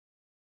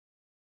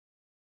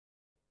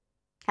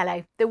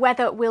Hello. The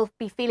weather will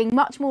be feeling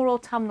much more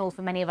autumnal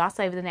for many of us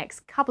over the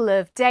next couple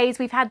of days.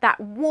 We've had that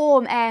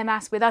warm air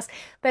mass with us,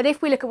 but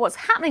if we look at what's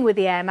happening with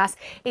the air mass,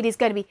 it is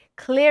going to be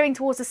clearing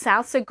towards the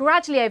south. So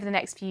gradually over the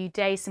next few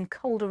days, some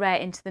colder air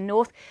into the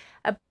north.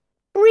 A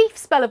brief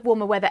spell of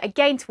warmer weather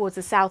again towards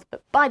the south,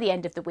 but by the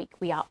end of the week,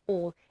 we are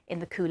all in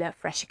the cooler,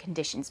 fresher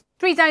conditions.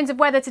 3 zones of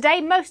weather today,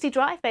 mostly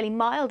dry, fairly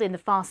mild in the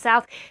far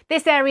south.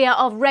 This area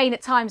of rain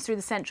at times through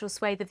the central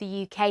swathe of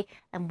the UK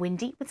and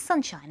windy with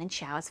sunshine and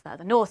showers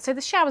further north. So the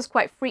showers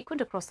quite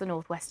frequent across the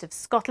northwest of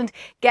Scotland.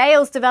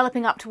 Gales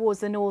developing up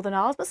towards the Northern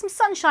Isles, but some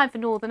sunshine for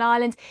Northern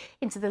Ireland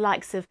into the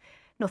likes of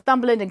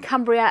Northumberland and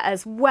Cumbria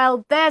as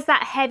well. There's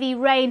that heavy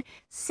rain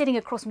sitting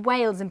across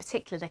Wales in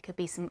particular. There could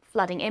be some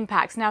flooding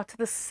impacts. Now to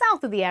the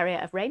south of the area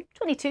of rain,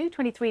 22,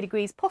 23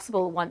 degrees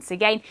possible once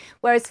again,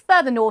 whereas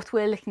further north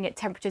we're looking at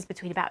temperatures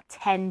between about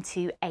 10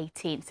 to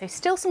 18. So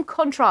still some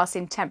contrast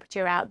in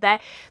temperature out there.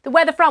 The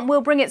weather front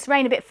will bring its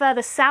rain a bit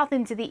further south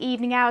into the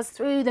evening hours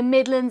through the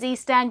Midlands,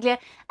 East Anglia,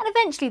 and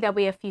eventually there'll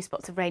be a few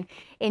spots of rain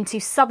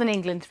into southern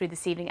England through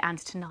this evening and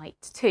tonight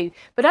too.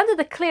 But under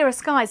the clearer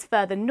skies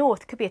further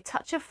north could be a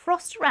touch of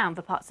frost around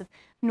for parts of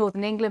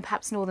northern England,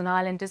 perhaps Northern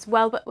Ireland as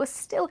well, but we're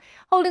still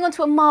holding on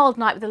to a mild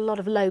night with a lot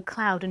of low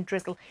cloud and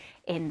drizzle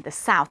in the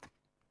south.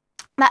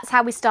 That's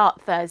how we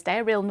start Thursday,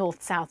 a real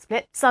north-south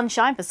split.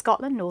 Sunshine for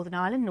Scotland, Northern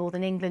Ireland,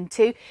 Northern England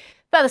too.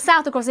 Further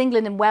south across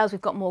England and Wales,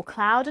 we've got more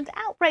cloud and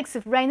outbreaks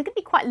of rain. They're going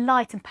to be quite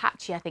light and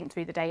patchy, I think,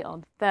 through the day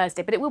on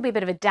Thursday, but it will be a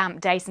bit of a damp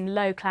day, some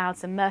low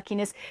clouds and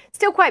murkiness.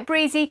 Still quite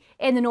breezy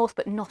in the north,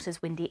 but not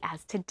as windy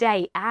as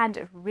today. And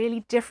a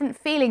really different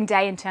feeling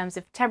day in terms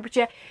of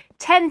temperature.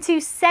 10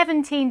 to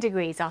 17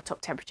 degrees, our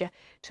top temperature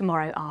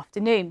tomorrow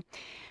afternoon.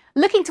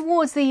 Looking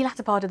towards the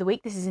latter part of the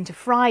week, this is into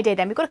Friday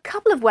then, we've got a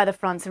couple of weather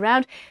fronts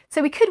around,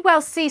 so we could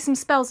well see some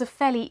spells of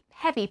fairly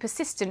heavy,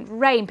 persistent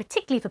rain,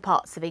 particularly for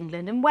parts of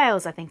England and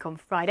Wales, I think, on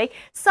Friday.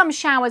 Some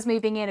showers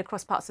moving in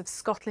across parts of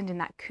Scotland in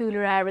that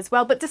cooler air as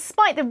well, but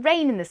despite the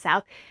rain in the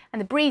south and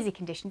the breezy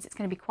conditions, it's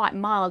going to be quite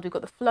mild. We've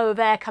got the flow of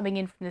air coming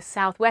in from the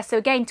southwest, so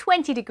again,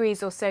 20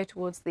 degrees or so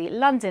towards the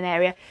London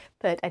area,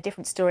 but a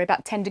different story,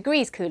 about 10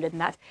 degrees cooler than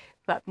that,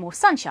 but more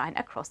sunshine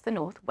across the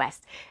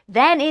northwest.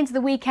 Then into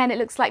the weekend, it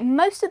looks like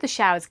most of the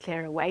showers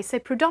clear away, so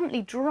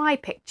predominantly dry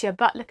picture,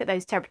 but look at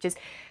those temperatures.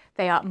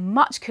 They are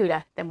much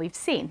cooler than we've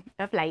seen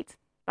of late.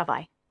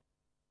 Bye-bye.